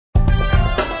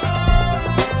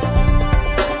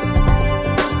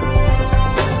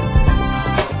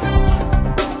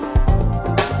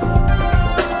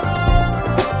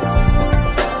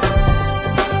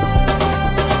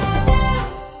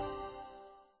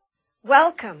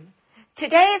Welcome.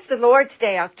 Today is the Lord's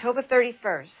Day, October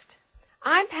 31st.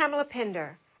 I'm Pamela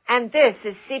Pinder, and this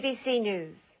is CBC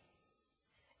News.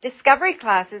 Discovery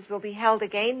classes will be held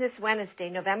again this Wednesday,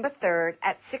 November 3rd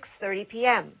at 6:30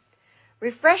 p.m.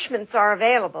 Refreshments are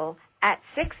available at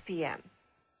 6 p.m.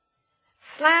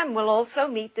 SLAM will also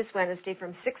meet this Wednesday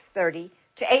from 6:30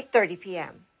 to 8:30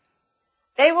 p.m.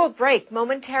 They will break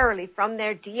momentarily from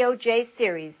their DOJ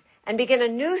series and begin a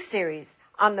new series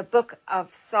on the Book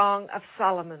of Song of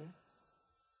Solomon.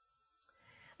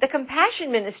 The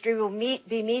Compassion Ministry will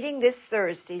be meeting this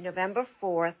Thursday, November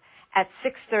 4th at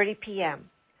 6:30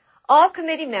 p.m. All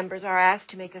committee members are asked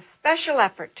to make a special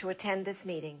effort to attend this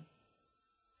meeting.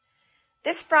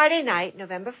 This Friday night,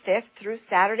 November 5th, through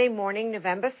Saturday morning,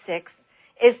 November 6th,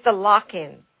 is the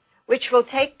lock-in, which will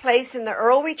take place in the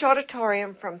Earl Reach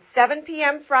Auditorium from 7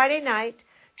 p.m. Friday night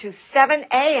to 7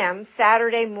 a.m.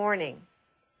 Saturday morning.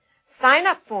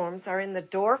 Sign-up forms are in the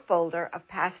door folder of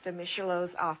Pastor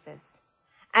Michelot's office.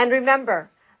 And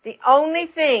remember, the only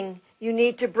thing you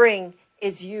need to bring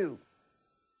is you.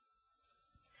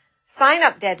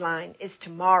 Sign-up deadline is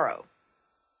tomorrow.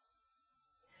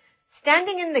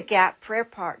 Standing in the Gap Prayer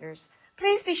Partners,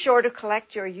 please be sure to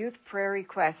collect your youth prayer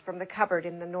requests from the cupboard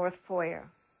in the North Foyer.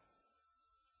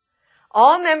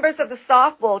 All members of the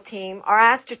softball team are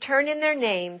asked to turn in their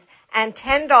names and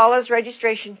 $10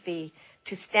 registration fee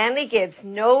to Stanley Gibbs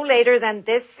no later than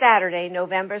this Saturday,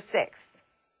 November 6th.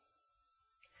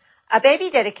 A baby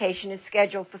dedication is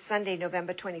scheduled for Sunday,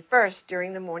 November 21st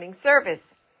during the morning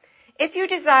service. If you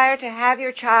desire to have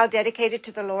your child dedicated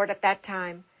to the Lord at that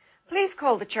time, please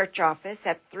call the church office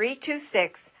at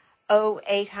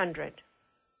 326-0800.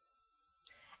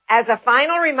 As a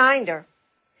final reminder,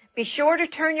 be sure to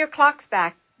turn your clocks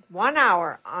back 1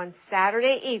 hour on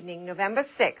Saturday evening, November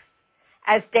 6th,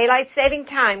 as daylight saving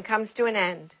time comes to an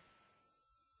end.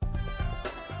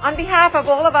 On behalf of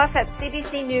all of us at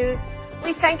CBC News,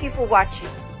 we thank you for watching.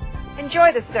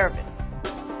 Enjoy the service.